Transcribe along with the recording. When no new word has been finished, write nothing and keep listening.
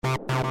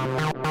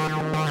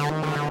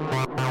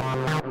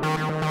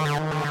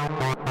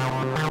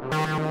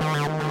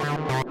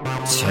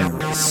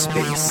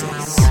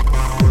TerraSpaces.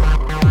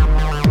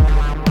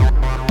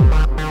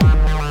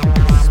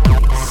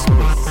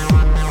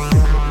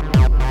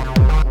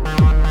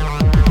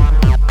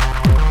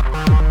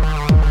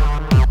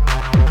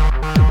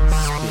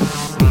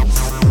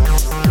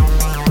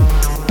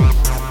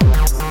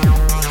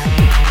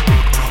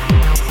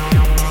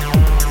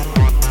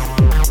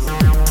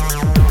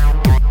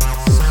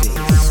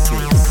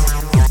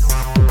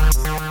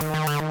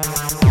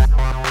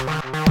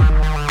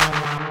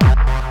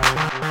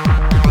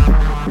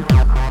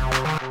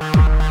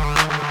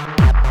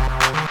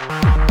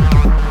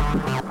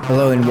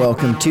 Hello and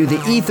welcome to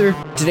The Ether.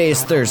 Today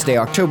is Thursday,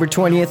 October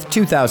 20th,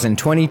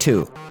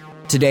 2022.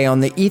 Today on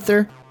The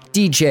Ether,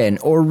 Degen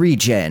or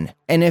Regen,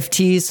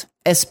 NFTs,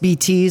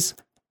 SBTs,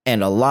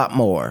 and a lot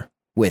more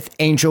with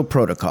Angel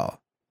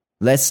Protocol.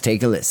 Let's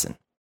take a listen.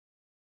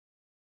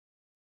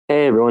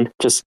 Hey everyone,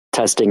 just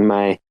testing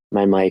my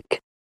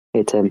mic.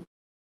 Hey Tim.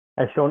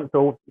 Hey Sean, it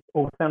all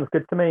sounds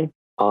good to me.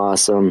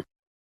 Awesome.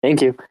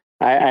 Thank you.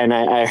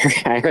 I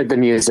heard the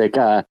music,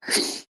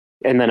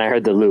 and then I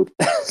heard the loop.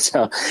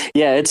 So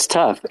yeah, it's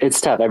tough. It's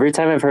tough. Every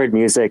time I've heard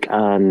music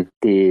on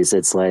these,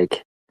 it's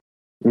like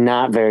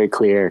not very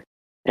clear,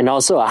 and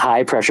also a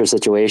high pressure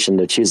situation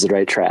to choose the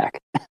right track.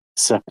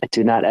 So I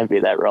do not envy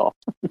that role.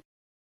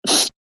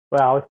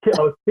 Well, I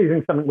was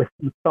choosing something with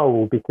some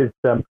soul because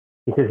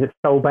it's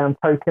soulbound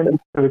token.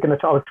 So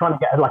I was trying to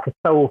get like a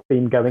soul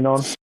theme going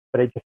on,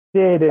 but it just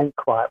didn't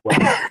quite work.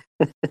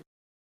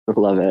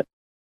 Love it.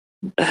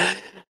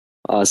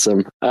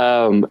 Awesome.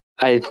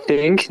 I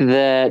think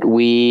that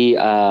we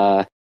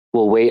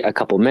will wait a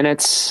couple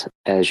minutes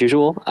as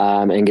usual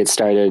and get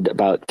started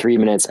about 3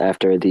 minutes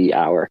after the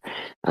hour,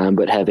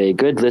 but have a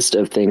good list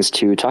of things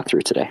to talk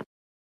through today.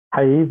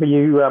 Hey, are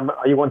you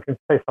wanting to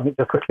say something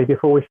just quickly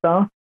before we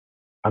start?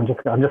 I'm just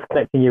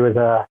connecting you as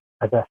a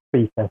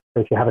speaker, so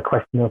if you have a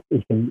question,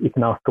 you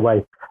can ask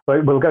away.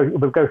 But we'll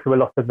go through a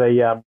lot of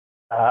the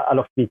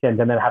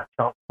agenda and then have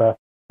a chance for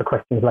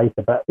questions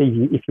later. But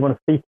if you want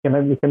to speak,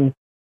 you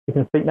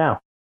can speak now.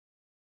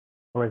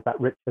 Or is that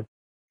Richard?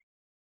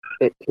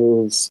 It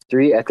is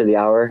 3 after the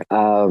hour.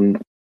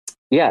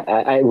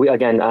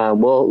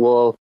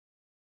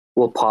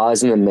 We'll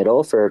pause in the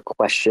middle for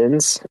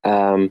questions.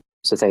 So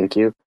thank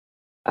you.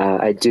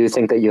 I do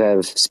think that you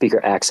have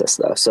speaker access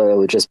though, so it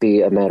would just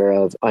be a matter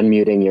of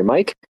unmuting your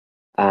mic,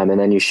 and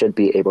then you should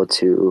be able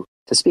to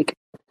speak.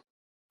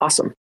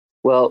 Awesome.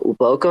 Well,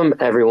 welcome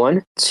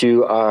everyone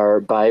to our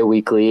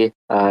bi-weekly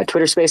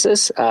Twitter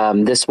Spaces.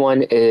 This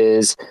one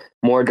is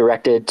more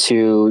directed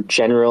to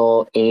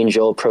general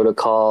Angel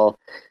Protocol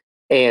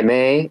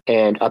AMA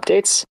and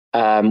updates.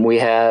 We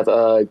have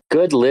a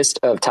good list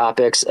of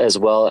topics as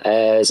well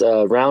as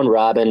a round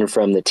robin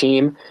from the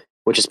team,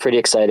 which is pretty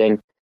exciting.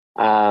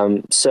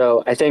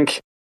 So I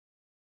think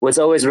what's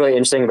always really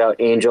interesting about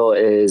Angel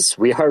is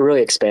we are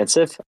really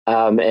expansive,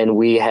 and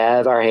we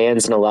have our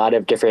hands in a lot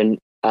of different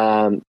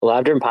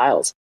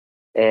piles.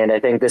 And I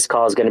think this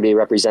call is going to be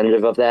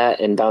representative of that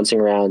and bouncing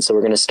around. So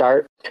we're going to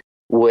start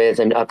with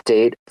an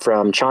update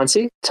from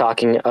Chauncey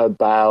talking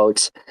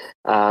about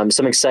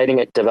some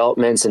exciting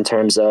developments in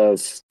terms of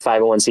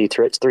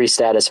 501c3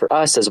 status for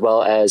us, as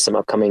well as some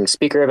upcoming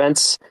speaker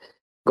events.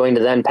 Going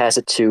to then pass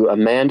it to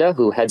Amanda,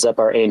 who heads up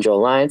our Angel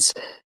Alliance,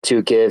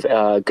 to give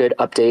a good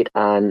update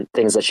on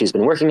things that she's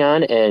been working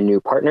on and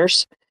new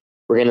partners.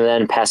 We're going to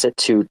then pass it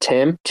to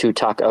Tim to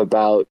talk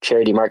about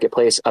charity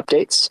marketplace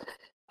updates.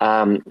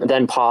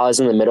 Then pause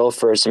in the middle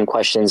for some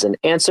questions and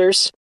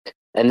answers.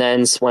 And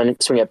then swing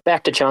it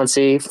back to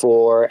Chauncey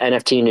for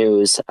NFT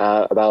news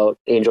about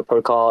Angel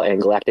Protocol and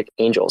Galactic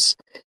Angels.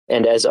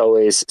 And as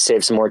always,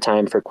 save some more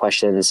time for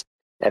questions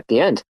at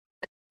the end.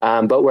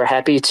 But we're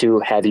happy to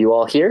have you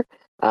all here.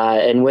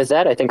 And with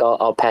that, I think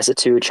I'll pass it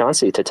to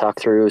Chauncey to talk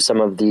through some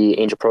of the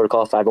Angel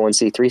Protocol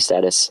 501c3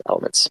 status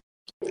elements.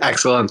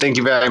 Excellent. Thank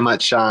you very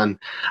much, Sean.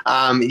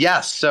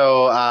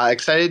 So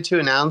excited to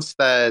announce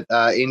that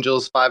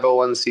Angel's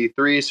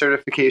 501c3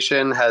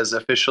 certification has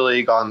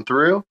officially gone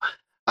through.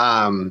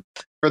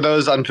 For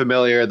those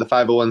unfamiliar, the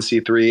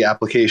 501c3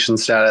 application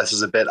status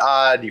is a bit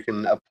odd. You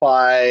can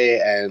apply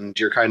and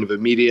you're kind of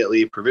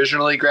immediately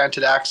provisionally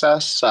granted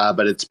access,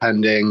 but it's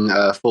pending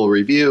a full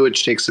review,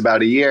 which takes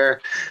about a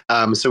year.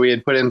 So we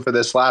had put in for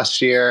this last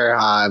year,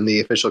 and the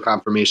official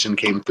confirmation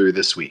came through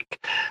this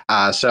week.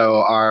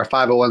 So our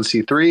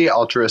 501c3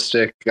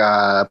 altruistic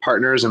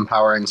partners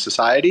empowering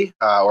society,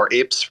 or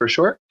APES for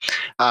short,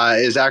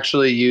 is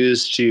actually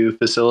used to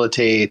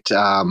facilitate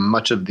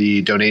much of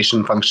the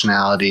donation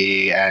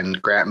functionality and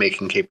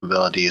grant-making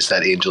capabilities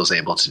that Angel is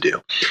able to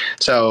do.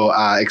 So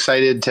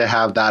excited to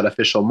have that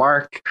official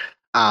mark.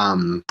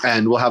 And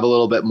we'll have a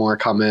little bit more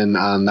coming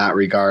on that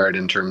regard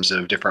in terms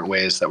of different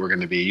ways that we're going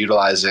to be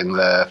utilizing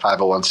the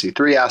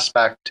 501c3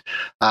 aspect.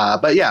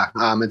 But yeah,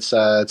 it's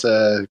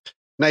a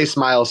nice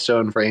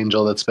milestone for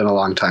Angel that's been a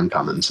long time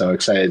coming. So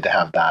excited to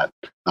have that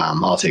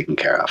all taken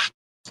care of.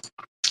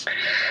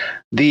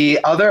 The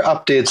other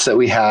updates that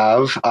we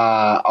have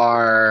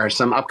are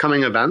some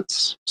upcoming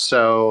events.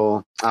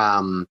 So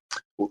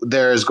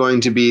there's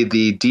going to be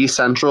the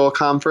Decentral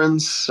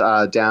Conference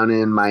down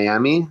in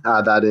Miami.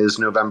 That is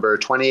November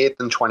 28th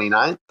and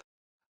 29th.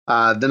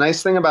 The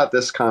nice thing about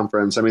this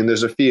conference, I mean,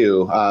 there's a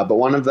few, but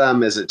one of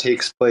them is it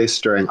takes place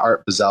during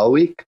Art Basel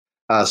Week.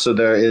 So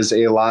there is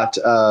a lot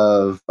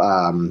of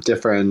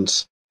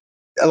different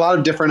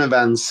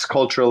events,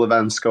 cultural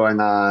events going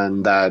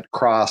on that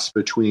cross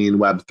between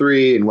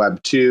Web3 and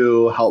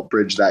Web2, help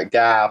bridge that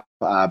gap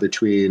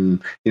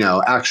between,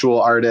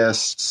 actual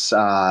artists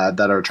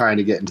that are trying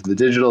to get into the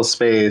digital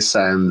space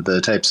and the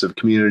types of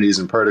communities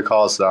and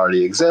protocols that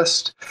already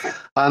exist.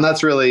 And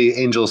that's really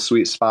Angel's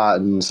sweet spot,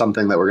 and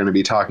something that we're going to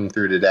be talking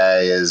through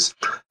today is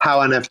how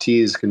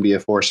NFTs can be a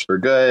force for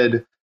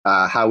good,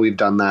 how we've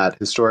done that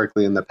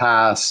historically in the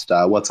past,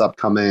 what's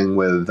upcoming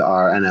with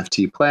our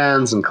NFT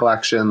plans and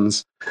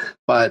collections.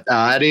 But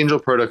at Angel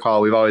Protocol,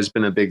 we've always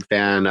been a big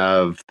fan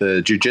of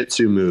the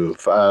jujitsu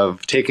move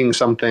of taking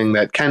something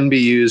that can be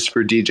used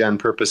for degen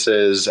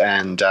purposes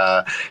and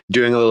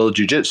doing a little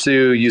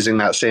jujitsu, using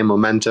that same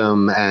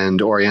momentum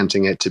and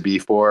orienting it to be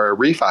for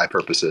refi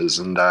purposes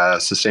and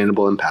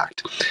sustainable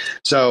impact.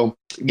 So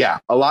yeah,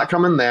 a lot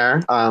coming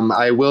there.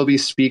 I will be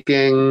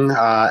speaking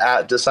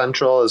at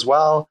Decentral as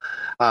well.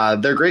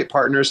 They're great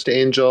partners to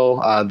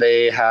Angel.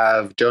 They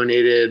have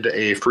donated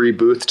a free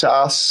booth to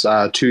us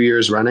 2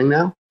 years running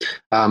now.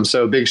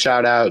 So big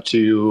shout out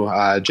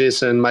to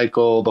Jason,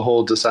 Michael, the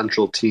whole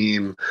Decentral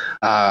team.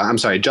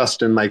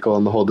 Justin, Michael,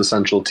 and the whole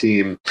Decentral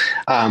team.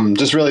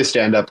 Just really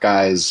stand-up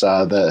guys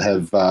that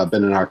have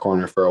been in our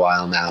corner for a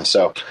while now.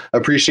 So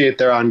appreciate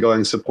their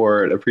ongoing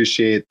support.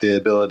 Appreciate the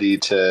ability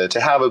to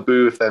have a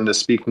booth and a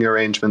speaking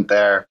arrangement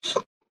there.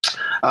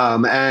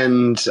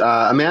 And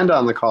Amanda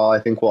on the call, I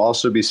think, will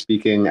also be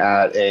speaking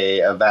at a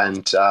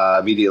event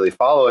immediately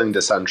following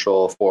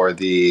Decentral for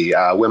the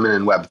Women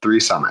in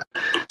Web3 Summit.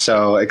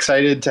 So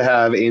excited to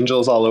have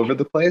angels all over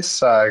the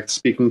place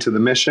speaking to the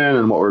mission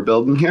and what we're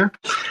building here.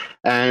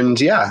 And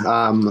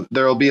yeah,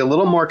 there will be a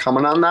little more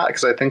coming on that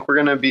because I think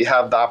we're going to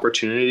have the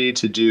opportunity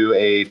to do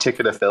a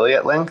ticket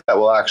affiliate link that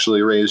will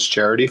actually raise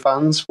charity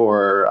funds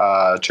for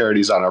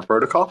charities on our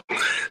protocol.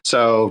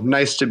 So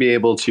nice to be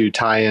able to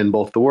tie in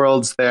both the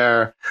worlds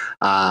there.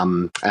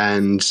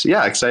 And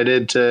yeah,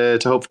 excited to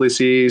hopefully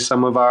see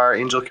some of our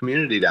angel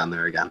community down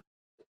there again.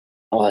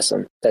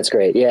 Awesome. That's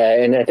great.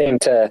 Yeah. And I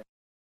think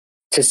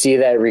to see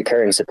that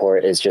recurring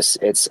support is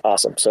it's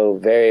awesome. So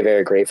very,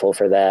 very grateful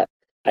for that.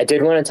 I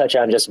did want to touch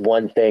on just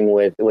one thing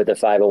with the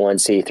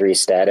 501c3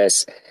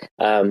 status.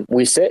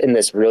 We sit in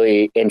this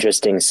really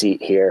interesting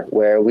seat here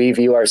where we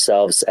view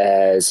ourselves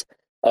as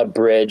a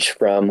bridge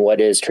from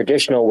what is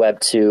traditional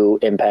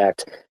Web2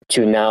 impact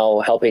to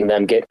now helping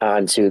them get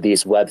onto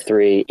these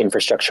Web3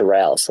 infrastructure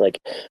rails. Like,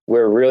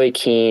 we're really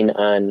keen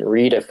on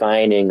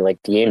redefining like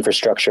the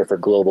infrastructure for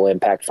global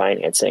impact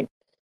financing.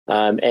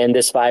 And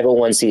this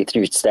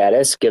 501c3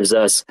 status gives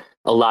us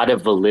a lot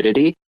of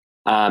validity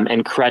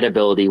and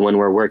credibility when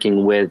we're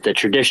working with the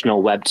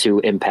traditional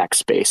Web2 impact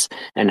space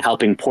and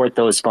helping port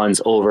those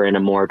funds over in a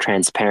more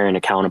transparent,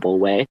 accountable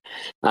way.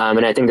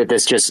 And I think that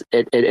this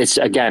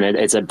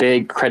it's a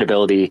big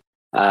credibility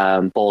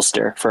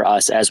bolster for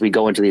us as we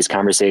go into these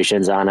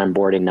conversations on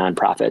onboarding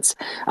nonprofits.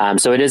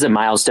 So it is a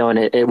milestone.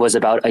 It was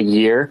about a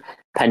year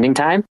pending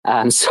time.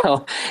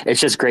 So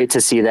it's just great to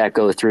see that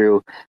go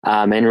through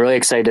and really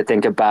excited to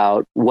think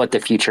about what the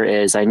future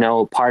is. I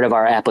know part of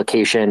our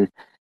application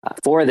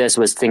for this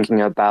was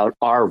thinking about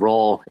our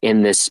role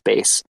in this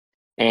space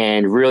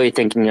and really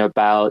thinking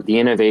about the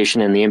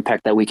innovation and the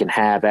impact that we can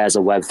have as a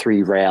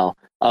Web3 rail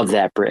of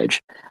that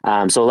bridge.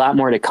 So a lot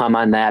more to come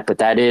on that, but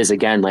that is,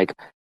 again, like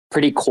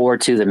pretty core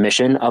to the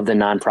mission of the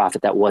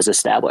nonprofit that was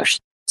established.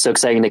 So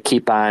exciting to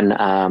keep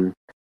on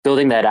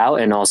building that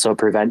out and also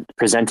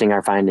presenting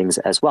our findings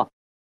as well.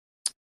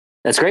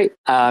 That's great.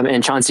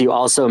 And Chauncey, you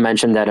also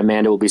mentioned that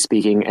Amanda will be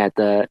speaking at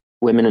the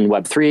Women in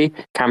Web3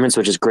 conference,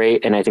 which is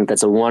great. And I think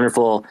that's a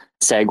wonderful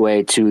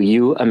segue to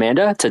you,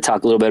 Amanda, to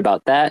talk a little bit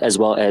about that, as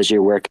well as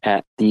your work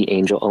at the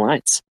Angel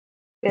Alliance.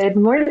 Good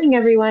morning,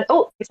 everyone.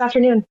 Oh, it's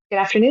afternoon. Good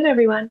afternoon,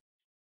 everyone.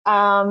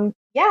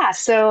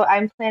 So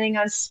I'm planning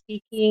on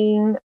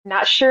speaking,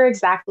 not sure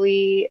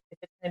exactly if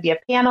it's going to be a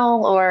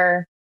panel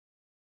or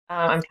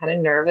I'm kind of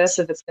nervous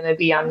if it's going to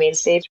be on main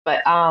stage,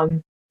 but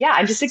I'm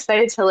just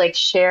excited to like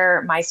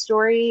share my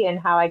story and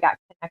how I got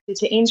connected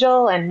to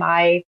Angel and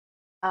my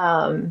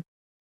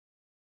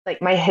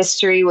my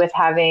history with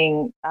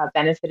having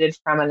benefited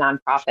from a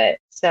nonprofit.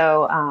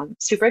 So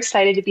super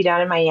excited to be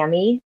down in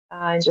Miami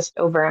in just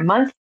over a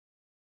month.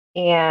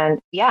 And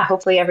yeah,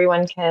 hopefully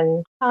everyone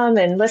can come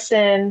and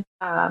listen,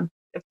 of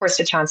course,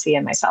 to Chauncey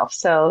and myself.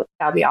 So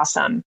that'll be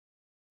awesome.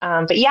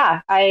 But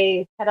yeah,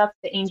 I head up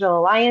the Angel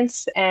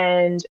Alliance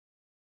and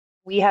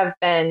we have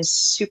been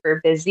super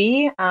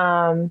busy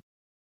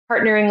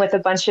partnering with a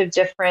bunch of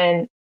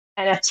different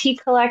NFT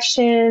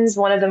collections.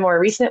 One of the more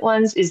recent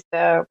ones is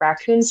the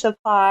Raccoon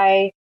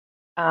Supply.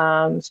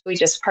 So we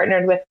just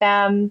partnered with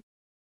them.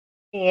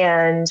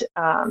 And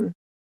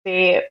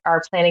they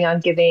are planning on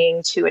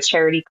giving to a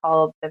charity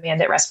called the Man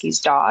That Rescues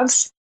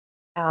Dogs.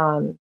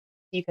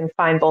 You can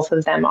find both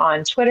of them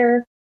on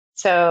Twitter.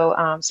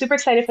 So super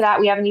excited for that.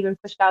 We haven't even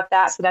pushed out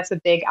that, so that's a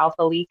big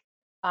alpha leak.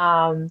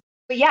 But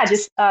yeah,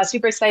 just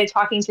super excited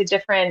talking to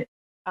different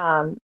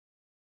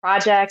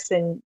projects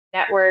and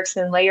networks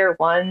and layer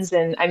ones,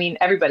 and I mean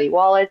everybody,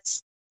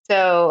 wallets.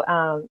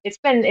 So it's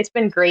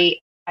been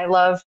great. I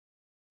love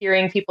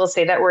hearing people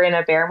say that we're in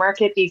a bear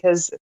market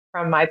because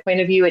from my point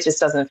of view, it just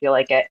doesn't feel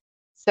like it.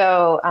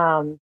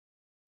 So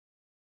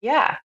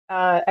yeah,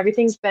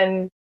 everything's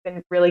been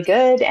really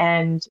good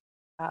and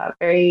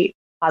very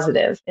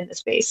positive in the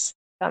space.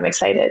 So I'm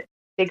excited.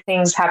 Big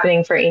things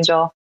happening for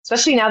Angel,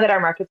 especially now that our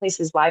marketplace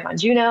is live on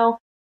Juno.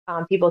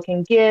 People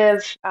can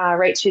give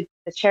right to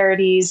the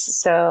charities.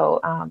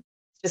 So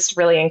just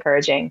really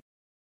encouraging.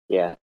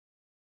 Yeah,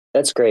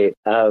 that's great.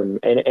 And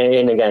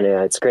again,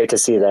 yeah, it's great to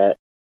see that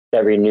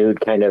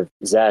renewed kind of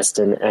zest.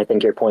 And I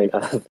think your point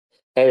of,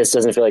 hey, this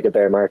doesn't feel like a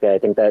bear market. I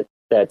think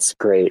that's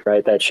great,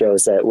 right? That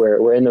shows that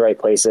we're in the right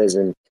places.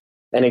 And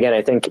again,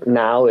 I think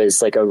now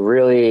is like a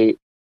really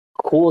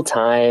cool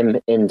time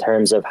in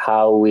terms of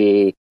how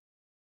we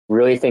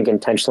really think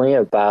intentionally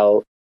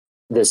about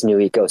this new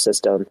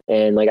ecosystem.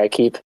 And like I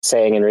keep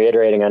saying and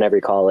reiterating on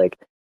every call, like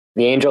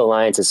the Angel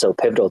Alliance is so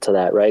pivotal to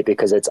that, right?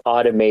 Because it's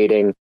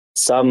automating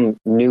some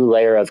new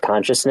layer of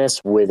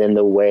consciousness within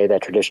the way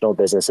that traditional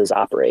businesses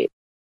operate.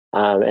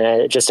 And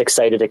I'm just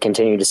excited to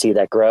continue to see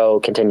that grow,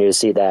 continue to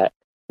see that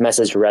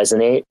message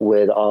resonate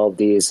with all of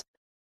these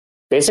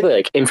basically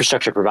like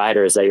infrastructure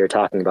providers that you're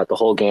talking about, the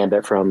whole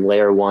gambit from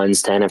layer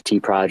ones to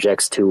NFT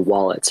projects to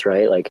wallets,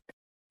 right? Like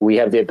we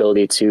have the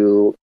ability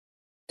to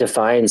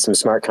define some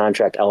smart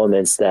contract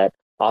elements that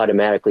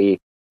automatically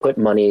put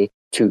money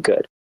to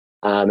good.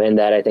 And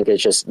that I think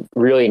is just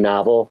really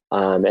novel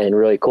and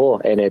really cool.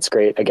 And it's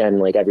great. Again,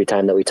 like every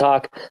time that we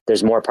talk,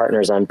 there's more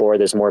partners on board.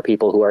 There's more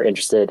people who are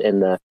interested in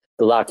the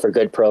Lock for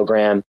Good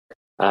program.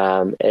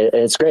 And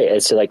it's great.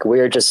 It's like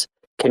we're just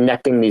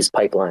connecting these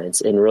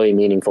pipelines in really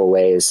meaningful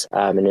ways.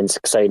 And it's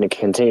exciting to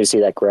continue to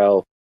see that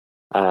grow.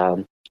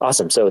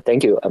 Awesome. So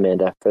thank you,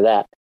 Amanda, for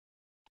that.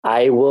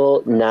 I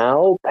will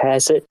now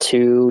pass it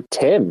to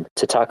Tim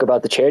to talk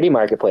about the charity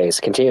marketplace,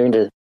 continuing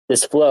to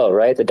this flow,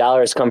 right? The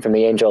dollars come from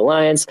the Angel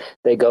Alliance.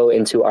 They go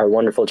into our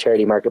wonderful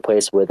charity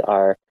marketplace with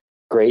our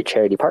great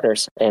charity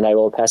partners. And I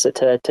will pass it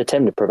to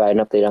Tim to provide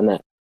an update on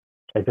that.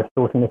 Okay, just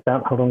sorting this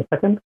out. Hold on a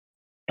second.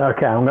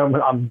 Okay, I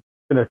was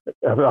going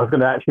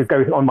to actually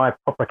go on my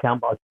proper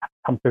account, but I've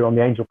come through on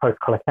the Angel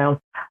Protocol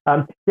account.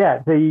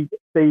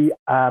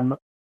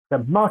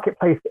 The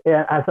marketplace,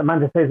 as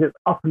Amanda says, it's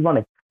up and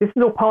running. This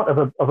is all part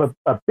of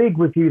a big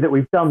review that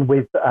we've done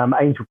with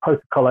Angel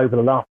Protocol over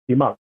the last few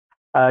months.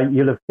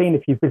 You'll have seen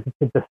if you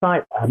visited the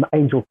site,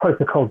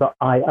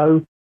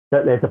 angelprotocol.io,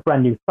 that there's a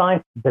brand new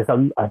site. There's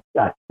a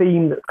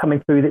theme that's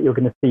coming through that you're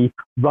going to see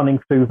running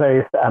through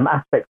various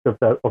aspects of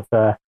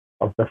the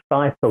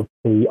site, of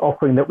the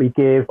offering that we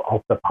give,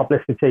 of the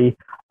publicity,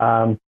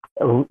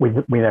 with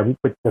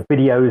the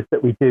videos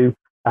that we do,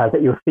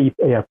 that you'll see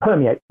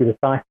permeate through the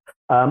site.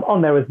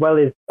 On there as well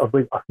is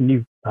with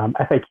new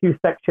FAQ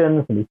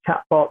sections, a new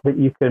chatbot that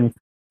you can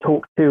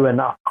talk to and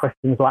ask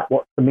questions like,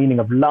 what's the meaning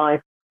of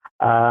life?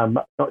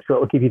 Not sure it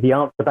will give you the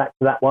answer back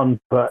to that one,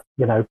 but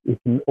you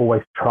can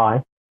always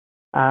try.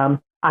 And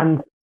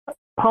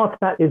part of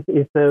that is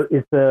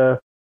the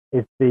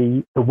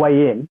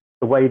way in,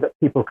 the way that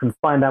people can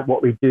find out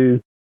what we do,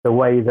 the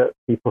way that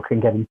people can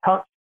get in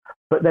touch.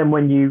 But then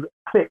when you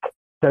click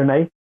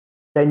donate,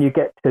 then you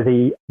get to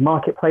the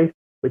marketplace,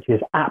 which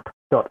is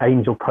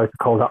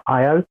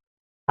app.angelprotocol.io.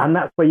 And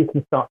that's where you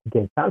can start to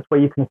give. That's where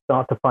you can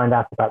start to find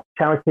out about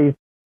charities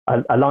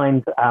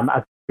aligned,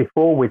 as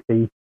before, with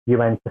the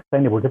UN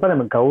Sustainable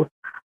Development Goals.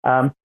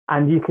 And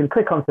you can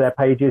click onto their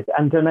pages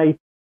and donate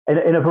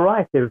in a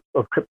variety of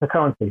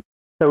cryptocurrencies.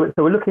 So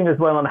we're looking as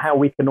well on how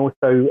we can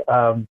also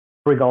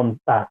bring on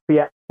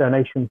fiat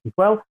donations as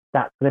well.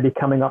 That's going to be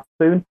coming up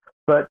soon.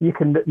 But you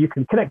can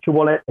connect your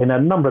wallet in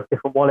a number of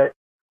different wallets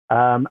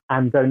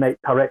and donate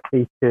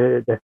directly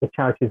to the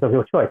charities of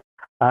your choice.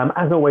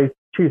 As always,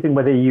 choosing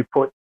whether you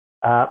put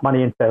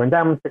money into their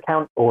endowment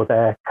account or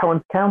their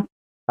current account.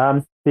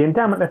 The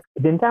endowment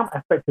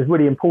aspect is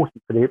really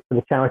important for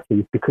the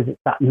charities because it's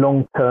that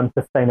long-term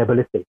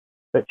sustainability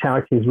that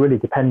charities really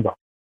depend on.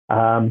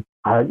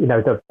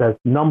 There's a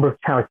number of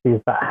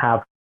charities that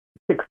have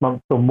 6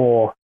 months or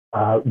more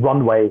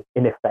runway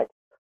in effect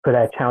for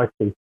their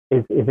charity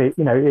is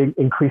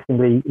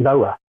increasingly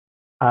lower.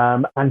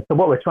 And so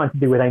what we're trying to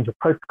do with Angel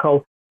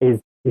Protocol is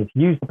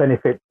use the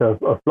benefits of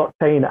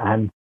blockchain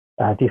and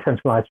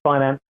decentralized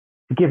finance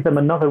to give them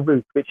another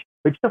route, which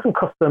doesn't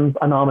cost them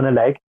an arm and a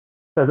leg,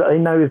 so that they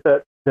know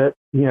that the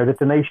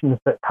donations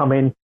that come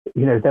in,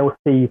 they'll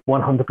see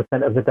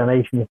 100% of the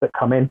donations that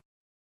come in,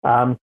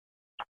 and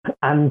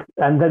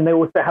then they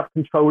also have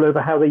control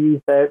over how they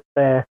use their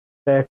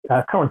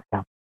current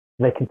account.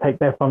 They can take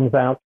their funds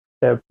out.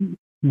 The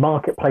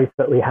marketplace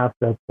that we have,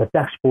 the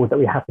dashboard that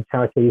we have for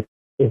charities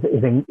is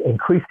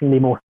increasingly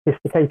more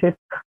sophisticated.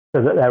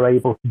 so that they're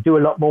able to do a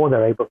lot more.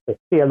 They're able to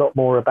see a lot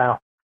more about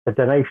the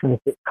donations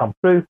that come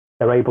through.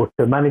 They're able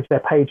to manage their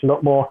page a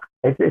lot more.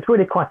 It's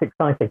really quite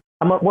exciting.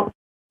 And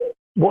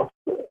what's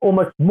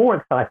almost more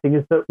exciting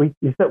is that we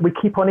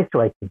keep on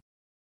iterating.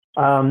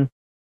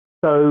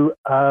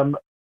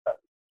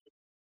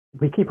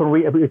 We keep on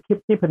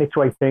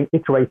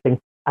iterating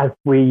as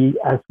we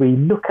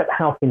look at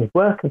how things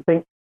work and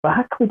think, well,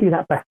 how can we do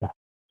that better?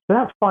 So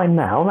that's fine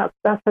now.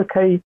 That's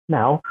okay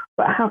now.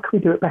 But how can we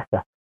do it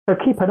better? So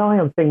keep an eye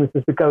on things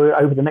as we go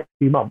over the next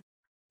few months,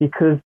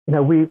 because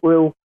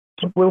we'll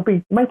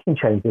be making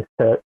changes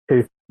to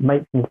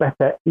make things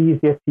better,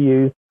 easier to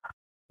use.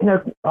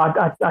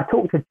 I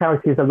talk to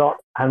charities a lot,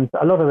 and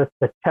a lot of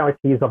the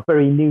charities are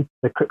very new to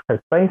the crypto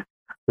space.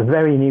 They're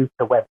very new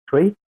to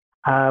Web3,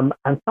 and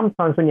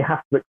sometimes when you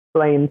have to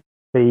explain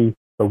the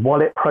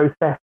wallet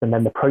process, and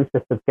then the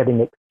process of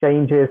getting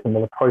exchanges, and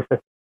then the process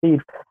of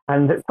seed,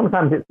 and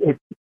sometimes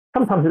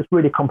it's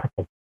really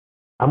complicated.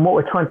 And what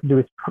we're trying to do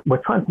is we're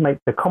trying to make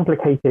the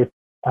complicated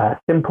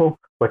simple.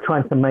 We're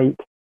trying to make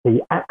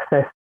the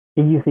access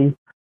easy,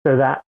 so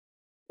that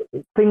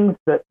things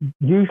that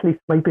usually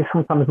maybe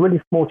sometimes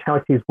really small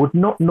charities would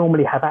not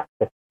normally have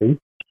access to,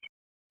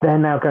 they're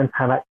now going to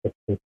have access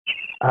to.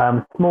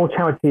 Small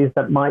charities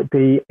that might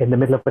be in the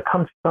middle of the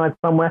countryside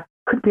somewhere,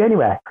 could be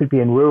anywhere, could be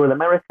in rural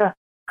America,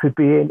 could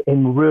be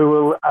in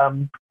rural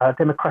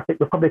Democratic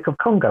Republic of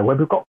Congo, where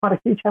we've got quite a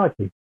few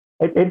charities.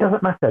 It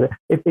doesn't matter.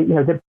 If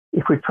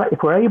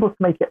we're able to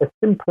make it as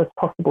simple as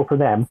possible for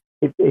them,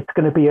 it's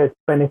going to be as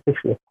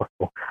beneficial as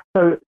possible.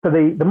 So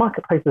the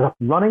marketplace is up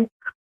and running.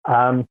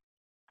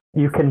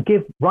 You can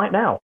give right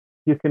now.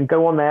 You can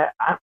go on there,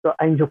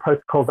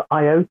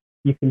 app.angelprotocol.io.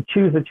 You can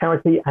choose a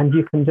charity and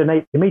you can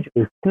donate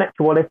immediately. Connect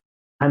your wallet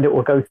and it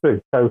will go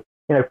through. So,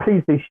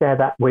 please do share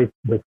that with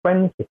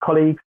friends, with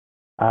colleagues,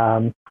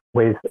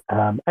 with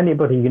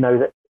anybody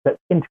that's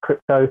into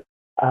crypto.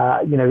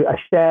 A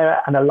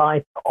share and a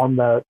like on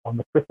the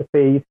Twitter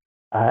feed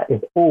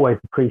is always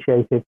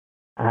appreciated.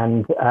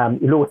 And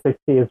you'll also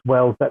see as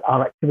well that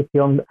our activity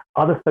on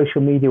other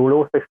social media will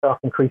also start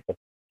increasing.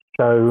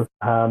 So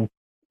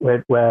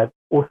we're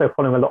also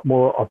following a lot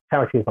more of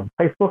charities on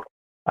Facebook,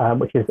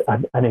 which is a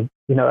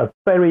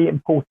very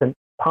important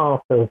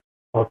part of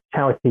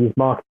charities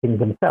marketing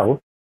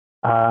themselves.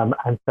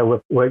 And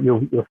so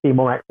you'll see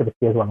more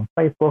activity as well on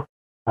Facebook.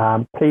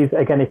 Please,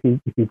 again, if you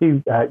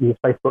do use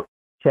Facebook,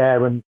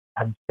 share and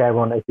share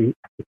on as you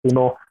see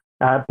more,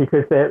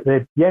 because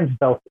the end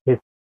result is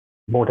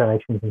more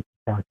donations into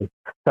charities.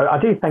 So I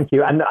do thank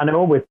you, and I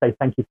always say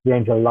thank you to the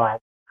Angel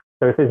Alliance.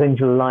 So if there's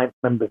Angel Alliance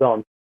members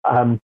on,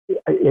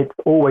 it's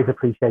always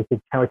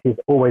appreciated. Charities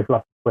always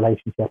love this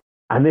relationship,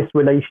 and this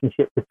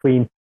relationship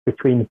between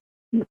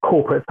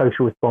corporate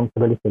social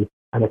responsibility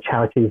and the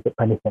charities that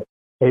benefit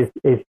is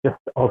just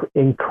of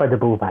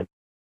incredible value.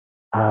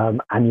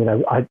 And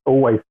I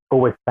always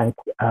thank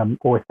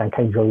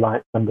Angel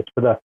Alliance members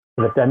for the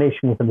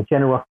donations and the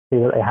generosity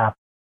that they have.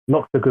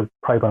 Lots of good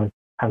programs,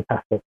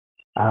 fantastic.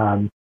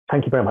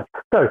 Thank you very much.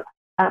 So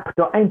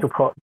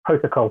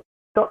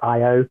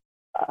app.angelprotocol.io.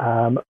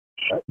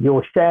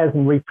 Your shares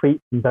and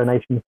retweets and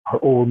donations are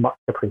all much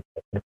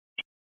appreciated.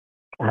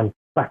 And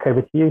back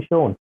over to you,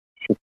 Sean.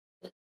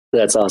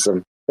 That's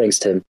awesome. Thanks,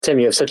 Tim. Tim,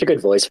 you have such a good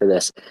voice for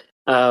this.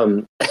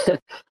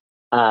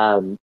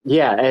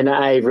 Yeah, and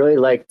I really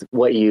liked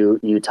what you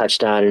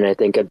touched on, and I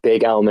think a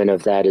big element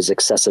of that is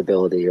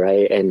accessibility,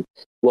 right? And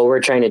what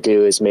we're trying to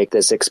do is make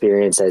this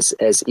experience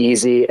as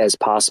easy as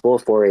possible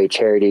for a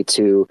charity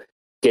to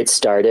get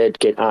started,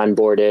 get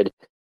onboarded,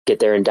 get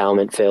their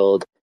endowment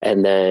filled,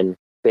 and then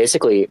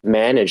basically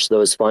manage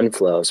those fund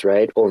flows,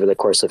 right, over the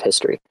course of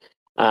history.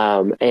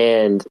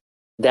 And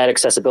that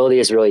accessibility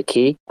is really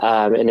key.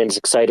 And it's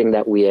exciting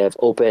that we have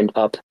opened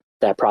up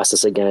that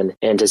process again,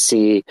 and to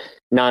see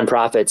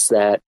nonprofits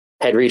that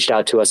had reached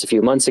out to us a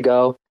few months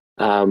ago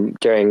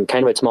during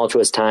kind of a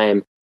tumultuous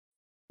time,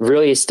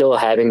 really still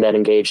having that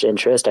engaged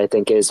interest, I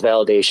think is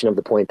validation of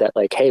the point that,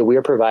 like, hey,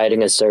 we're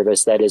providing a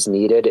service that is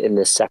needed in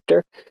this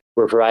sector.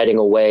 We're providing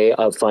a way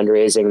of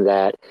fundraising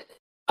that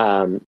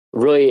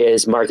really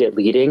is market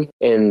leading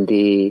in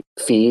the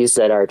fees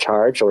that are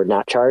charged or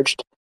not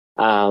charged,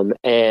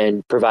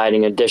 and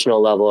providing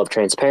additional level of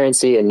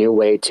transparency, a new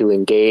way to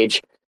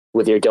engage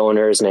with your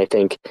donors. And I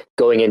think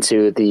going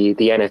into the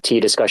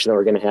NFT discussion that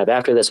we're going to have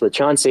after this with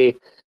Chauncey,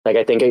 like,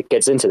 I think it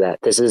gets into that.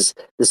 This is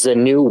a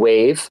new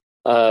wave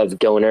of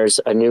donors,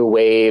 a new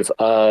wave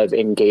of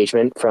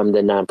engagement from the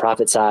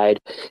nonprofit side,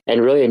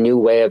 and really a new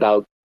way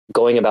about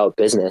going about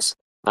business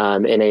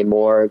in a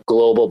more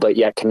global but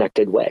yet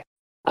connected way.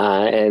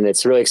 And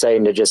it's really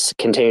exciting to just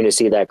continue to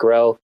see that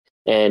grow.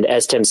 And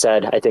as Tim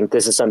said, I think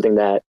this is something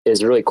that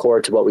is really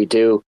core to what we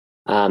do.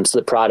 So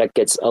the product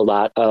gets a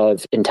lot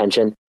of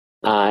intention,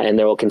 and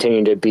there will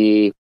continue to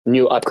be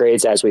new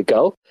upgrades as we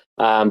go.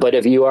 But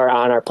if you are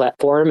on our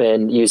platform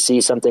and you see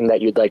something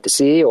that you'd like to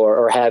see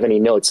or have any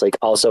notes, like,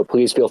 also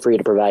please feel free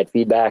to provide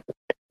feedback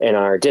in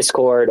our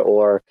Discord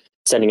or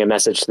sending a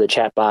message to the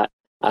chat bot.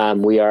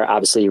 We are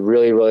obviously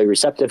really, really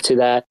receptive to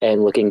that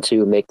and looking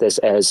to make this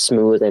as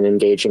smooth and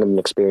engaging of an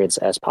experience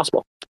as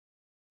possible.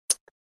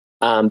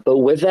 But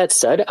with that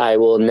said, I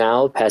will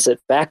now pass it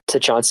back to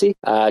Chauncey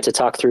to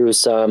talk through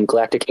some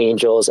Galactic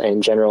Angels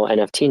and general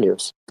NFT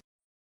news.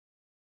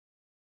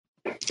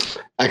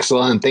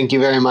 Excellent. Thank you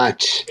very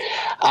much.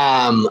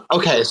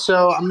 Okay,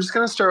 so I'm just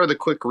going to start with a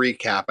quick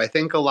recap. I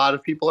think a lot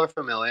of people are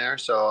familiar,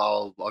 so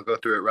I'll go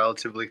through it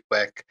relatively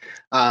quick.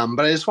 But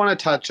I just want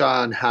to touch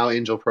on how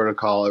Angel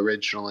Protocol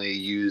originally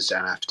used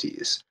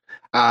NFTs.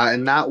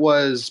 And that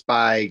was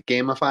by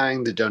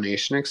gamifying the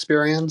donation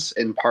experience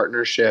in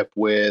partnership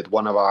with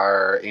one of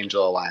our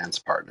Angel Alliance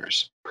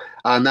partners.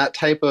 And that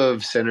type of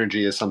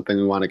synergy is something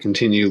we want to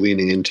continue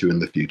leaning into in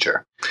the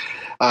future.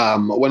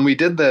 When we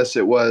did this,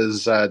 it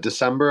was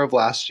December of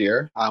last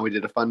year. We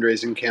did a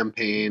fundraising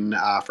campaign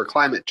for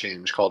climate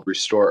change called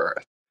Restore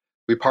Earth.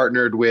 We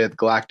partnered with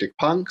Galactic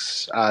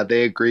Punks.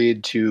 They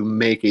agreed to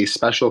make a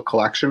special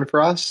collection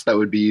for us that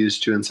would be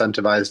used to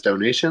incentivize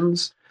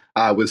donations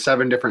with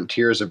 7 different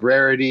tiers of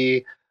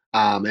rarity,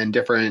 and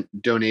different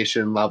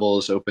donation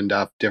levels opened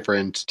up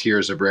different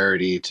tiers of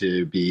rarity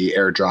to be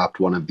airdropped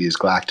one of these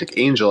Galactic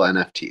Angel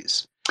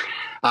NFTs.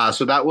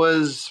 So that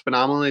was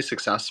phenomenally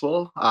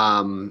successful.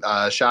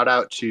 Shout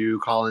out to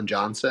Colin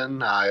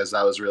Johnson, as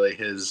that was really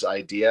his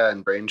idea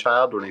and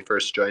brainchild when he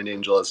first joined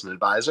Angel as an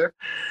advisor.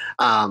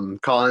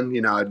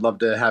 Colin, I'd love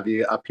to have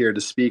you up here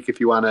to speak if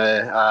you want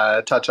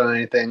to touch on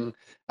anything,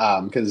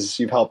 because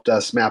you've helped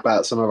us map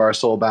out some of our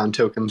soulbound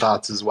token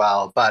thoughts as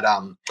well. But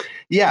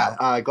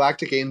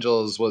Galactic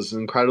Angels was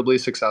an incredibly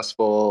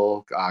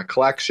successful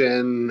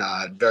collection,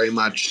 very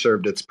much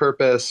served its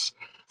purpose.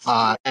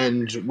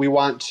 And we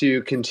want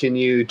to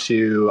continue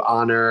to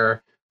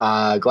honor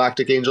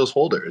Galactic Angels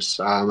holders.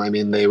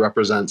 They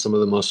represent some of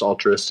the most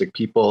altruistic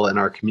people in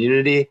our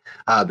community.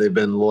 They've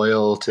been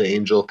loyal to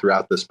Angel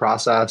throughout this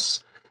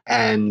process.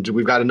 And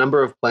we've got a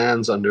number of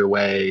plans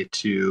underway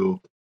to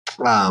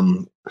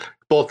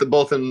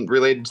both in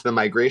related to the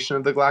migration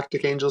of the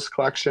Galactic Angels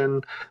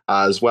collection,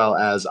 as well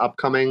as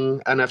upcoming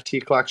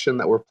NFT collection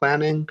that we're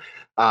planning,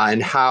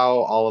 and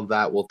how all of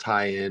that will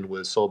tie in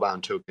with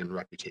Soulbound Token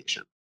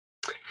reputation.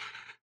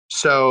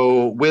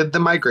 So with the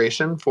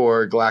migration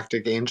for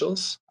Galactic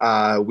Angels,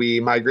 we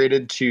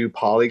migrated to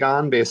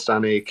Polygon based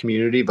on a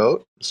community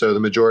vote. So the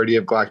majority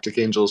of Galactic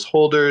Angels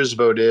holders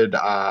voted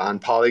on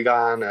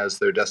Polygon as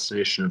their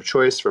destination of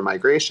choice for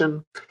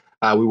migration.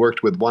 We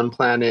worked with One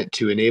Planet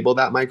to enable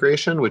that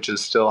migration, which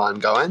is still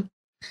ongoing.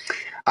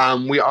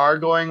 We are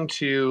going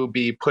to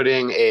be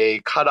putting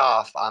a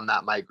cutoff on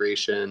that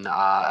migration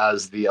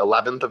as the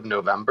 11th of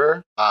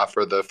November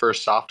for the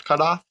first soft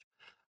cutoff.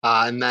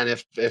 And then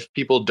if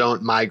people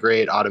don't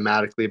migrate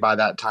automatically by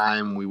that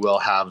time, we will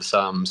have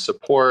some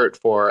support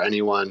for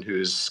anyone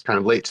who's kind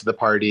of late to the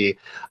party,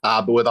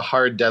 but with a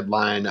hard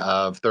deadline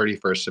of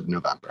 31st of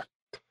November.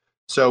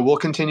 So we'll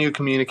continue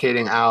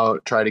communicating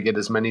out, try to get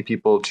as many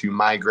people to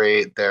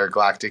migrate their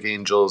Galactic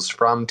Angels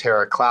from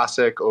Terra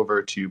Classic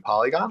over to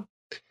Polygon.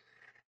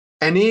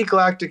 Any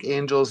Galactic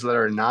Angels that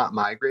are not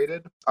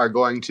migrated are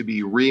going to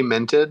be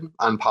reminted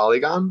on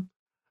Polygon.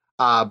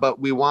 But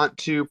we want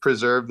to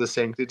preserve the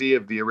sanctity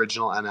of the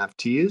original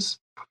NFTs.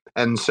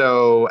 And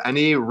so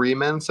any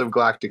remints of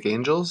Galactic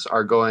Angels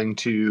are going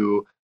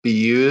to be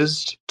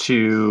used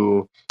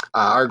to,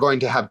 are going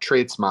to have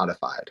traits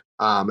modified.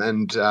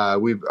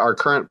 Our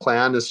current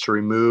plan is to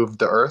remove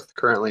the Earth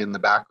currently in the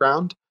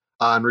background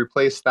and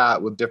replace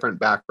that with different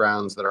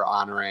backgrounds that are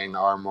honoring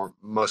our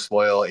most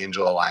loyal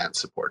Angel Alliance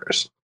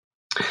supporters.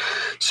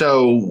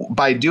 So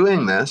by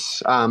doing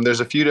this, there's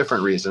a few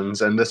different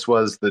reasons, and this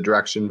was the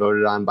direction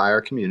voted on by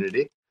our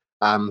community.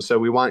 So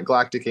we want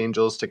Galactic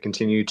Angels to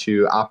continue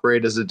to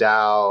operate as a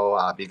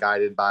DAO, be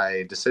guided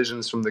by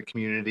decisions from the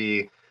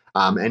community.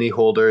 Any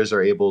holders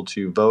are able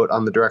to vote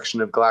on the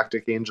direction of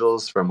Galactic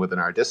Angels from within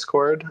our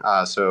Discord.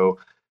 So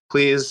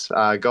please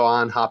go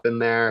on, hop in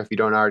there. If you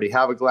don't already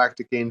have a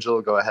Galactic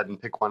Angel, go ahead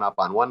and pick one up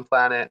on One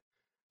Planet.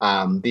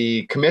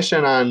 The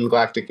commission on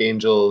Galactic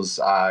Angels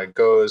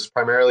goes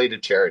primarily to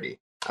charity.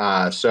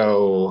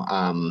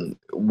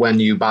 When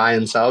you buy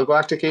and sell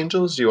Galactic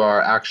Angels, you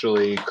are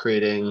actually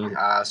creating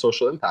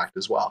social impact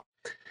as well.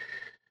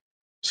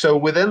 So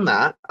within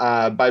that,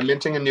 by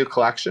minting a new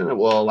collection, it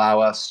will allow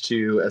us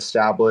to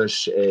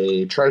establish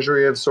a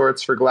treasury of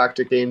sorts for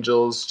Galactic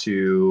Angels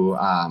to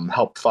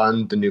help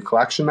fund the new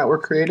collection that we're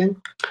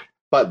creating.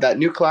 But that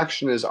new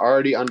collection is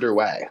already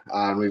underway.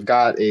 We've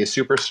got a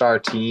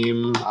superstar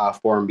team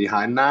formed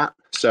behind that.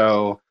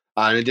 So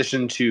in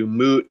addition to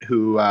Moot,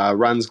 who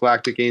runs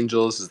Galactic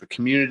Angels, is the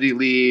community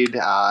lead,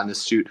 and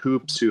Astute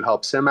Hoops, who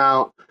helps him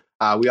out.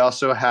 We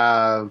also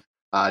have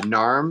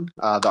Narm,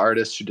 the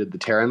artist who did the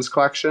Terrans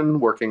collection,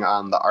 working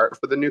on the art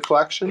for the new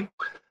collection.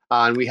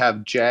 And we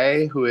have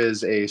Jay, who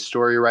is a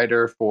story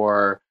writer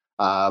for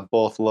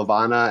both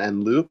Lavana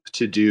and Loop,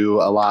 to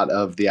do a lot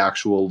of the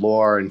actual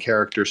lore and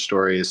character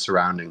stories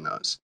surrounding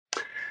those.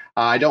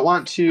 I don't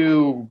want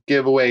to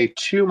give away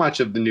too much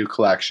of the new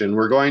collection.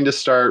 We're going to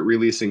start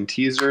releasing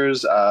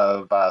teasers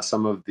of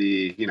some of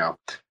the,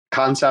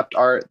 concept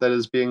art that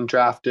is being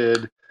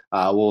drafted.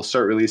 We'll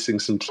start releasing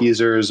some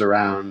teasers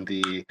around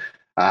the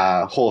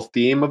whole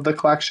theme of the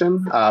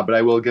collection, but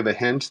I will give a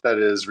hint that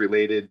is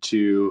related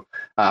to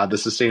the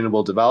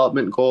Sustainable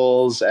Development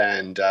Goals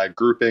and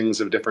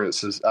groupings of different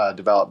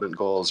development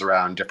goals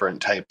around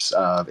different types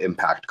of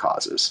impact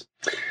causes.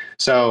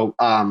 So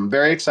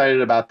very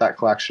excited about that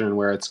collection and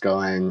where it's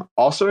going.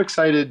 Also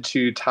excited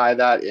to tie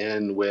that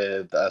in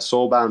with a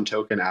soulbound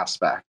token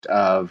aspect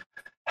of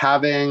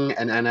having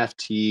an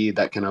NFT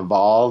that can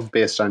evolve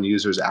based on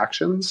users'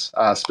 actions,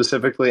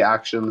 specifically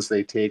actions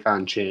they take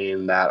on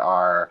chain that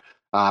are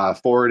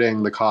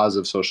forwarding the cause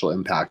of social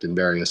impact in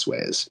various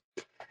ways.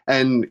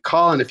 And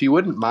Colin, if you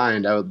wouldn't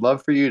mind, I would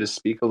love for you to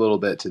speak a little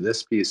bit to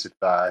this piece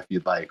if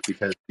you'd like,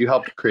 because you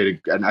helped create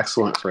an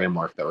excellent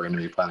framework that we're going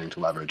to be planning to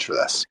leverage for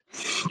this.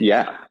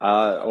 Yeah,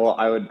 well,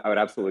 I would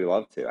absolutely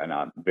love to, and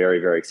I'm very,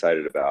 very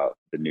excited about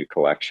the new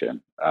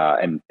collection.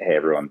 And hey,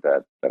 everyone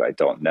that I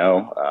don't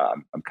know,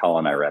 I'm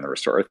Colin. I ran the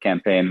Restore Earth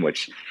campaign,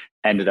 which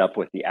ended up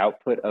with the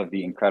output of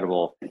the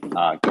incredible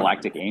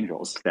Galactic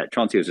Angels that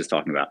Chauncey was just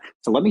talking about.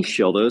 So let me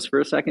shill those for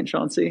a second,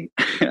 Chauncey,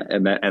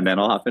 and then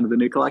I'll hop into the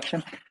new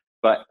collection.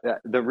 But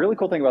the really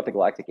cool thing about the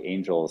Galactic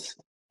Angels,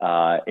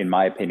 in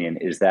my opinion,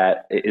 is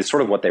that is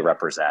sort of what they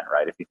represent,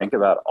 right? If you think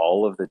about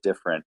all of the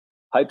different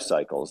hype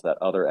cycles that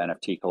other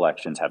NFT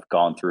collections have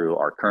gone through,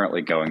 are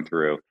currently going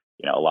through,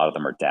 a lot of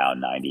them are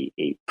down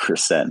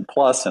 98%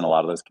 plus, and a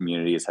lot of those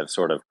communities have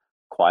sort of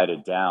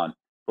quieted down.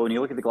 But when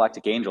you look at the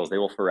Galactic Angels, they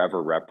will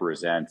forever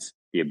represent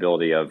the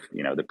ability of,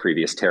 the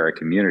previous Terra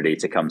community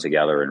to come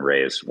together and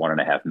raise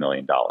 $1.5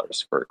 million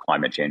for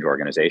climate change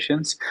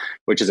organizations,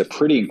 which is a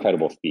pretty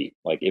incredible feat.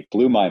 Like, it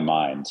blew my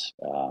mind.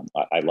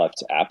 I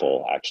left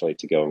Apple actually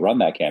to go run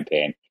that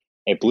campaign.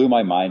 It blew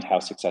my mind how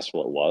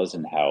successful it was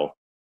and how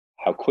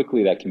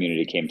quickly that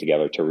community came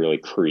together to really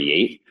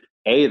create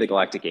A, the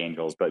Galactic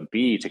Angels, but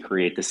B, to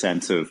create the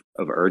sense of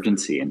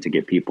urgency and to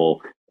get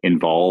people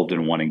involved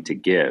and wanting to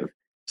give.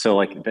 So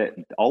like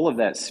all of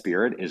that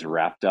spirit is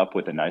wrapped up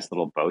with a nice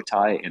little bow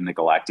tie in the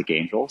Galactic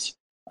Angels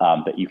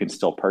that you can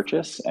still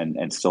purchase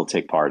and still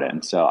take part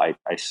in. So I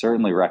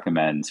certainly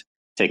recommend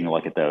taking a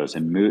look at those.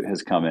 And Moot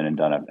has come in and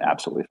done an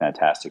absolutely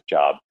fantastic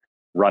job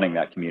running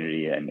that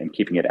community and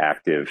keeping it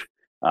active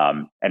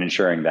and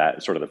ensuring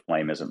that sort of the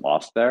flame isn't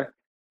lost there.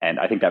 And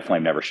I think that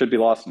flame never should be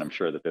lost. And I'm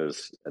sure that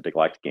the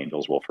Galactic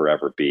Angels will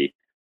forever be,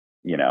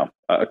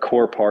 a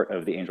core part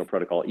of the Angel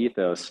Protocol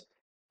ethos.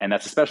 And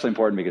that's especially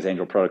important because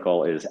Angel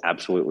Protocol is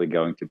absolutely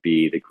going to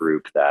be the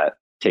group that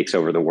takes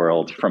over the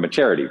world from a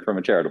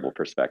charitable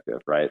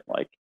perspective, right?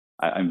 Like,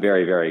 I'm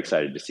very, very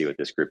excited to see what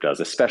this group does,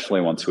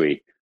 especially once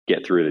we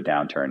get through the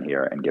downturn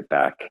here and get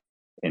back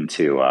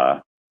into,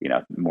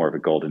 more of a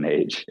golden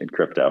age in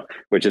crypto,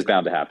 which is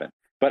bound to happen.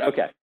 But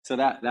okay, so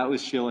that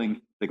was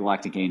shilling the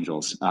Galactic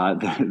Angels.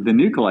 The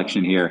new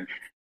collection here,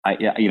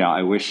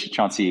 I wish,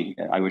 Chauncey,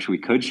 we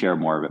could share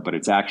more of it, but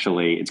it's going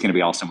to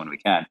be awesome when we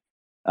can.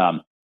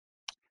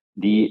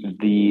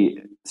 The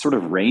sort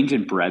of range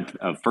and breadth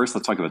of, first,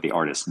 let's talk about the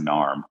artist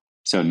Narm.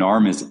 So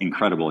Narm is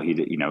incredible. He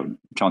did,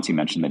 Chauncey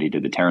mentioned that he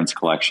did the Terrans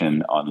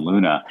collection on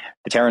Luna.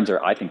 The Terrans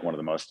are, I think, one of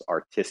the most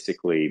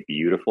artistically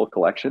beautiful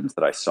collections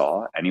that I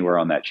saw anywhere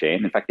on that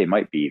chain. In fact, they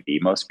might be the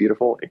most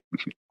beautiful,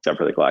 except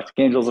for the Galactic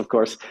Angels, of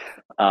course.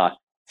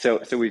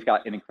 So we've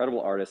got an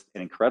incredible artist,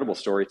 an incredible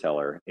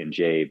storyteller in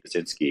Jay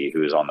Basinski,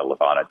 who is on the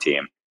Levana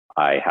team.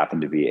 I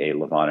happen to be a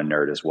Levana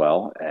nerd as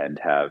well and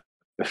have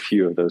a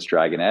few of those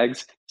dragon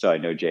eggs. So I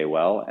know Jay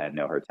well and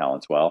know her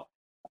talents well.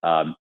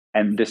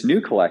 And this new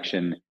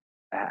collection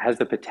has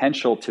the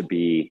potential to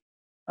be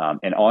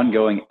an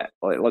ongoing,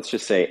 let's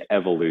just say,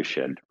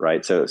 evolution,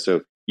 right?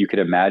 So you could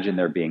imagine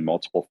there being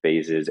multiple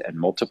phases and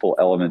multiple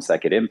elements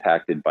that get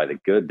impacted by the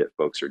good that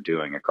folks are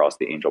doing across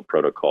the Angel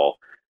Protocol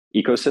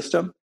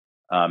ecosystem.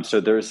 So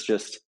there's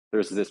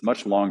this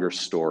much longer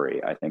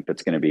story, I think,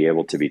 that's going to be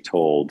able to be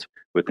told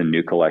with the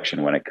new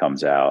collection when it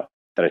comes out,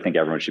 that I think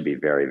everyone should be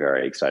very,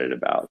 very excited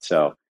about.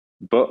 So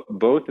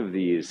both of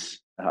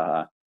these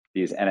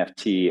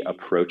NFT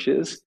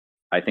approaches,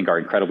 I think, are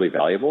incredibly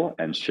valuable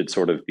and should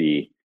sort of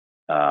be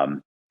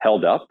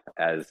held up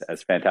as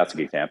fantastic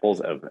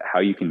examples of how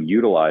you can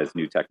utilize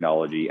new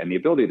technology and the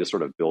ability to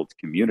sort of build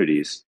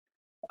communities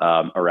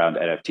around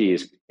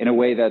NFTs in a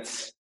way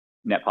that's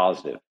net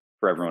positive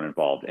for everyone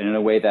involved, and in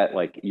a way that,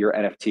 like, your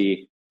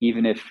NFT,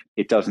 even if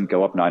it doesn't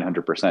go up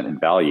 900% in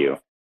value,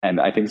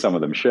 and I think some of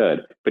them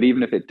should, but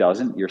even if it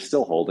doesn't, you're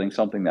still holding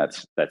something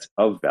that's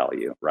of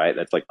value, right?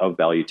 That's like of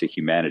value to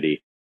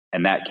humanity,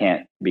 and that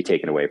can't be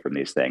taken away from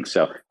these things.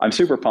 So I'm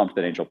super pumped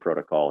that Angel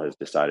Protocol has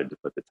decided to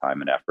put the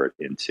time and effort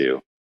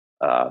into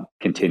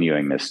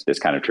continuing this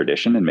kind of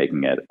tradition and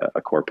making it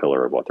a core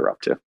pillar of what they're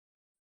up to.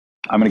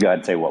 I'm going to go ahead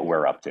and say what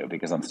we're up to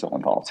because I'm still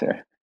involved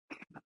here.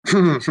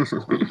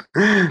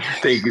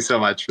 Thank you so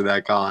much for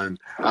that, Colin.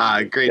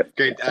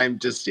 Great. I'm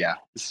just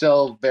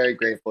still very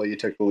grateful you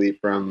took the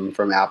leap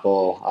from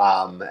Apple.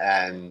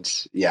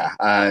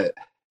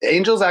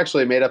 Angel's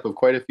actually made up of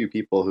quite a few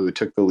people who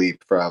took the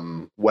leap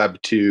from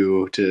Web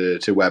 2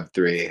 to Web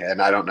 3,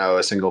 and I don't know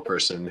a single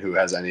person who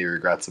has any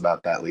regrets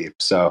about that leap.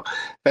 So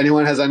if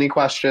anyone has any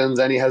questions,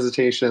 any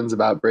hesitations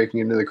about breaking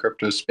into the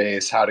crypto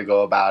space, how to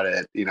go about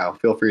it,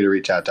 feel free to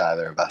reach out to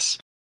either of us.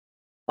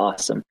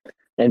 Awesome.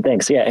 And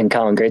thanks. Yeah. And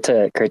Colin, great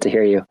to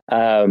hear you.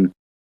 I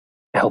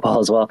hope all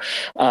is well.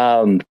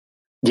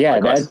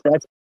 That's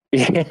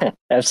yeah,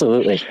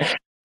 absolutely.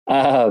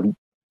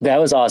 That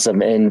was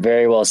awesome and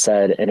very well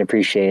said, and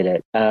appreciate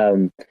it.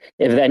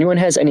 If anyone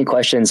has any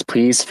questions,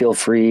 please feel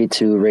free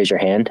to raise your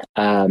hand,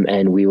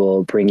 and we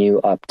will bring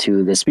you up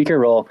to the speaker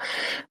role.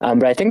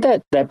 But I think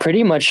that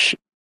pretty much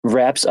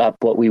wraps up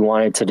what we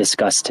wanted to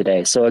discuss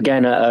today. So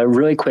again, a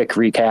really quick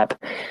recap.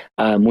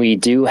 We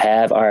do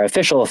have our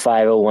official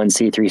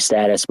 501c3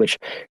 status, which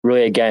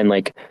really, again,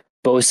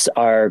 boasts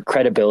our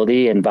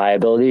credibility and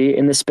viability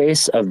in the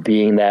space of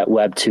being that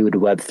Web 2 to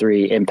Web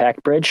 3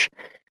 impact bridge.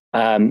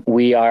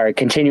 We are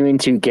continuing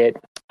to get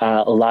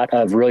a lot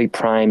of really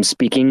prime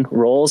speaking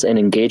roles and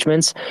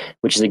engagements,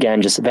 which is,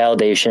 again, just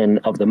validation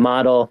of the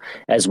model,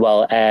 as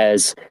well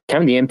as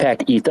kind of the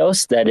impact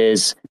ethos that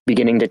is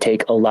beginning to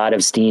take a lot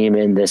of steam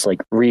in this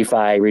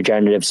refi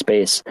regenerative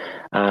space,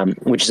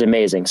 which is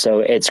amazing. So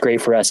it's great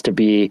for us to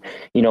be,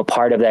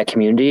 part of that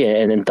community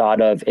and then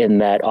thought of in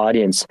that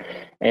audience.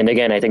 And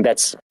again, I think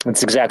that's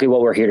exactly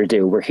what we're here to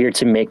do. We're here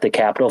to make the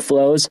capital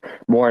flows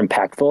more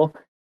impactful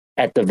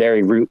at the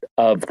very root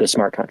of the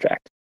smart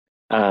contract.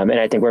 And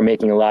I think we're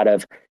making a lot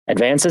of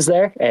advances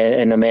there.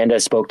 And Amanda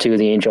spoke to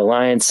the Angel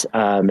Alliance,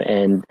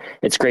 and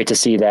it's great to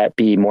see that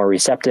be more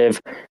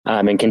receptive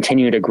and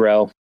continue to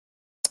grow.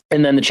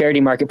 And then the charity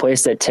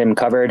marketplace that Tim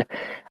covered,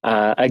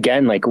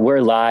 again,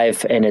 we're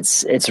live, and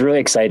it's really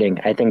exciting.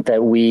 I think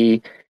that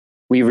we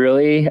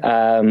really,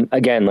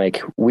 again,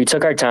 we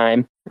took our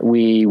time.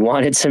 We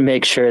wanted to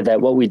make sure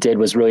that what we did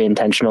was really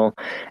intentional,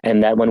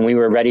 and that when we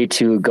were ready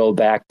to go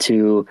back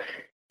to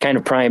kind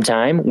of prime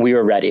time, we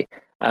were ready.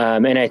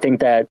 And I think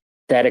that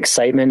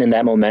excitement and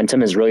that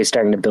momentum is really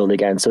starting to build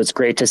again. So it's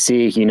great to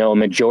see, a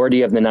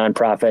majority of the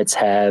nonprofits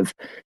have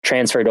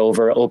transferred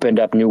over, opened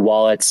up new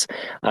wallets,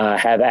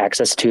 have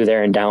access to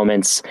their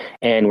endowments.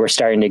 And we're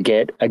starting to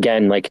get,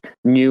 again,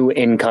 new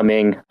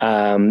incoming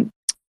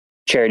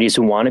charities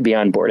who want to be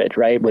onboarded,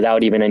 right?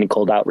 Without even any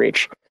cold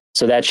outreach.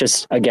 So that's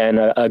just, again,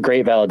 a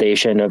great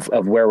validation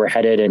of where we're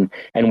headed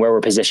and where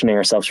we're positioning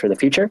ourselves for the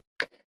future.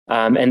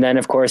 And then,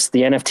 of course,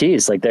 the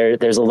NFTs,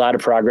 there's a lot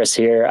of progress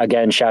here.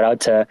 Again, shout out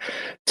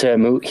to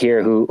Moot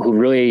here, who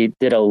really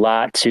did a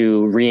lot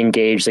to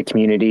re-engage the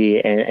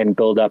community and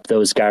build up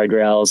those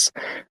guardrails.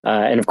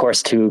 And of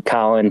course, to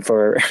Colin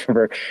for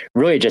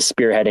really just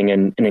spearheading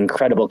an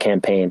incredible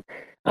campaign.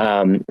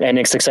 And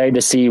it's exciting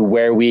to see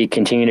where we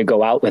continue to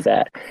go out with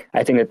that.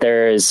 I think that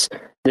there is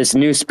this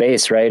new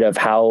space, right, of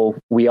how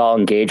we all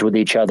engage with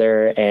each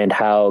other and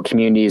how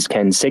communities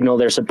can signal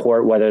their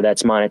support, whether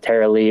that's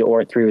monetarily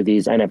or through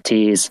these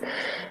NFTs.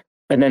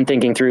 And then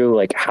thinking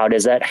through, how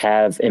does that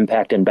have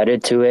impact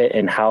embedded to it,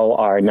 and how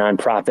are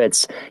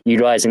nonprofits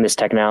utilizing this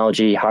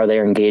technology, how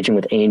they're engaging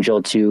with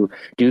Angel to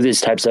do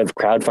these types of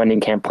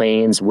crowdfunding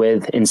campaigns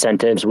with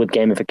incentives, with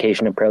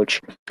gamification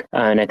approach.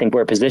 And I think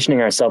we're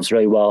positioning ourselves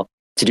really well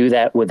to do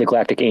that with the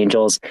Galactic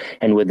Angels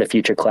and with the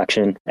future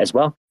collection as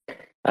well.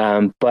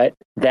 But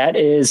that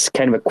is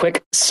kind of a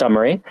quick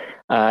summary.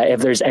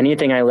 If there's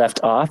anything I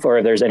left off, or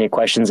if there's any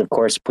questions, of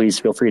course, please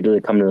feel free to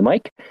come to the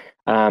mic.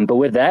 But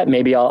with that,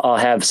 maybe I'll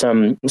have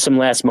some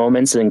last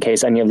moments in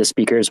case any of the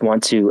speakers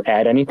want to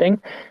add anything.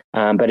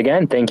 But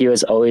again, thank you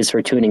as always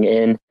for tuning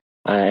in,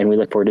 and we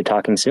look forward to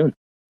talking soon.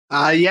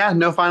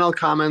 No final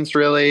comments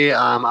really,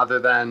 other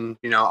than,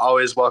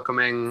 always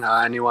welcoming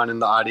anyone in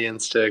the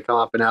audience to come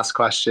up and ask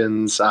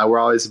questions. We're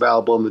always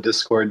available in the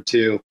Discord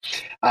too.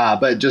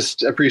 But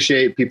just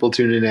appreciate people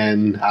tuning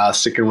in,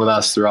 sticking with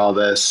us through all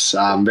this.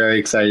 I'm very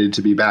excited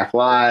to be back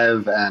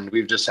live, and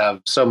we've just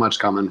have so much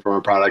coming from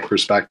a product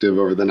perspective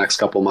over the next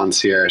couple months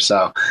here.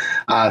 So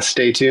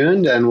stay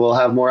tuned, and we'll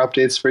have more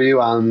updates for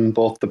you on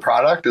both the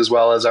product as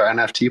well as our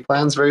NFT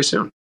plans very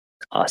soon.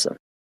 Awesome.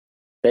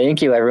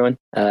 Thank you, everyone.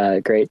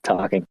 Great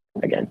talking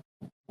again.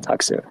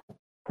 Talk soon.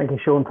 Thank you,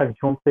 Sean. Thank you,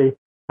 Chauncey.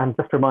 And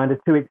just a reminder,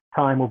 2 weeks'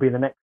 time will be the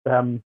next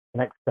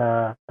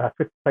Twitter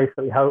space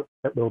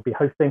that we'll be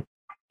hosting.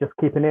 Just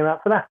keep an ear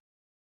out for that.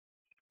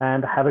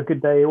 And have a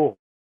good day, all.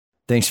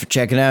 Thanks for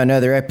checking out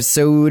another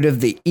episode of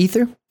The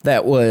Ether.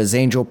 That was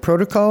Angel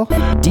Protocol,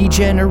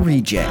 Degen or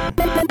Regen.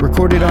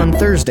 Recorded on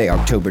Thursday,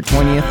 October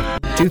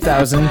 20th,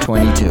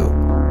 2022.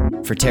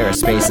 For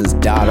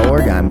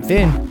TerraSpaces.org, I'm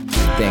Finn.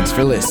 Thanks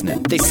for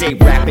listening. They say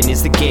rapping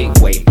is the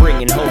gateway,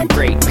 bringing home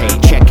great pay.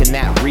 Checking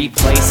that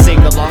replay, sing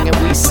along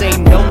and we say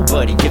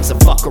nobody gives a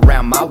fuck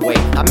around my way.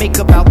 I make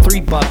about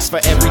 $3 for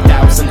every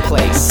 1,000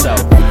 plays, so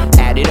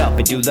add it up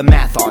and do the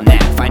math on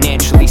that.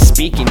 Financially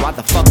speaking, why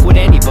the fuck would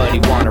anybody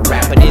wanna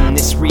rap? But in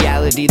this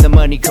reality, the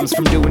money comes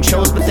from doing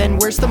shows. But then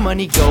where's the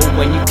money go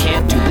when you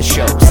can't do the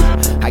shows?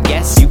 I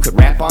guess you could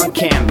rap on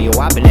Cameo.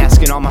 I've been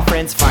asking all my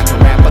friends if I can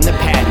rap on the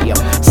patio.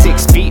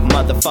 6 feet,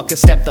 motherfucker,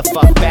 step the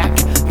fuck back.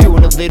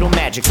 Doing a little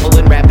magic,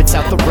 pulling rabbits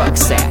out the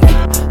rucksack.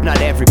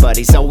 Not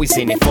everybody's always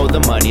in it for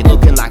the money.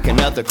 Looking like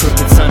another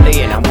crooked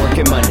Sunday and I'm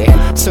working Monday.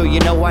 So you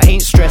know I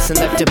ain't stressing,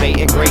 left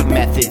debating great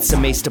methods.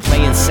 Amazed to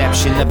play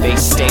Inception, the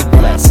bass stay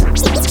blessed.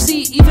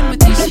 See, even with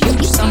these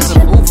huge sums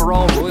of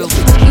overall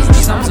royalties, huge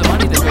sums of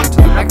money that go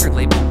to the record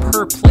label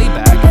per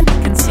playback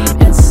can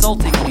seem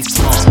insultingly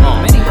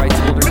small. Many rights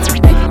holders are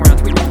making around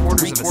 3/4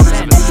 of a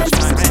cent each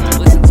time someone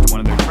listens to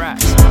one of their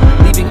tracks,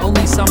 leaving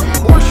only some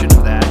portion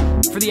of that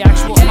for the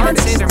actual artist. Can't even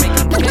say they're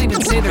making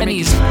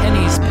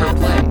pennies per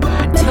play.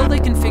 Until they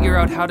can figure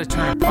out how to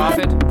turn a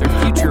profit, their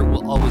future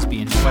will always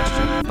be in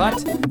question. But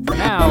for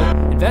now,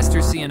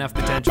 investors see enough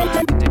potential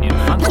to continue to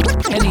fund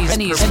them.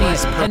 Pennies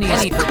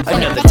per play.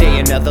 Another day,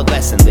 another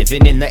lesson.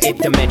 Living in the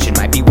 8th dimension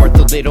might be worth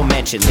a little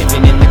mention.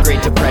 Living in the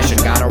Great Depression,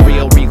 got a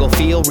real regal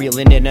feel.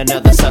 Reeling in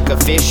another sucker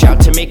fish, out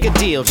to make a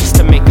deal, just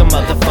to make a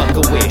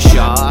motherfucker wish.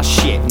 Aw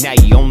shit, now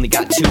you only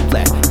got 2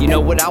 left. You know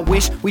what I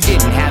wish? We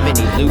didn't have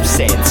any loose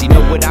ends. You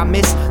know what I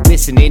miss?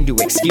 Listening to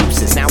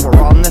excuses. Now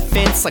we're on the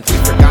fence like we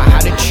forgot how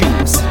to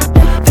choose.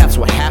 That's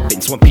what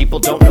happens when people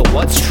don't know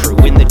what's true.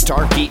 In the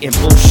dark, eating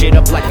bullshit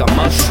up like a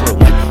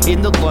mushroom.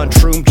 In the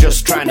lunchroom,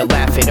 just trying to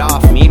laugh it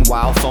off.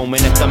 Meanwhile,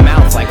 foaming at the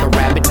mouth like a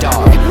rabid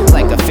dog.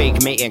 Like a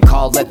fake mating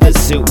call at the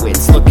zoo.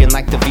 It's looking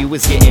like the view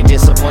is getting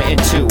disappointing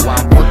too.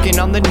 I'm working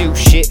on the new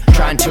shit,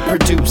 trying to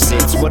produce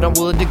it. It's what I'm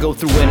willing to go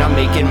through when I'm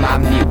making my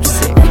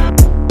music.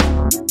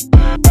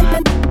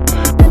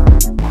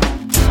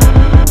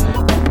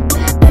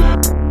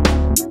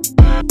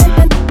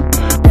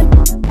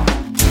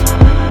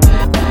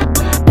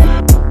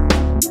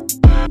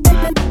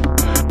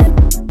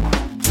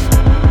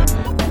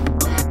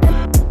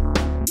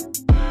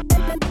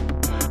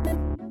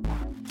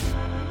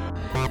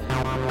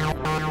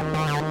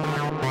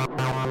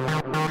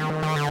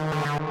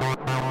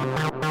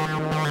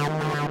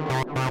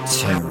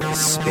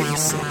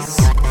 TerraSpaces.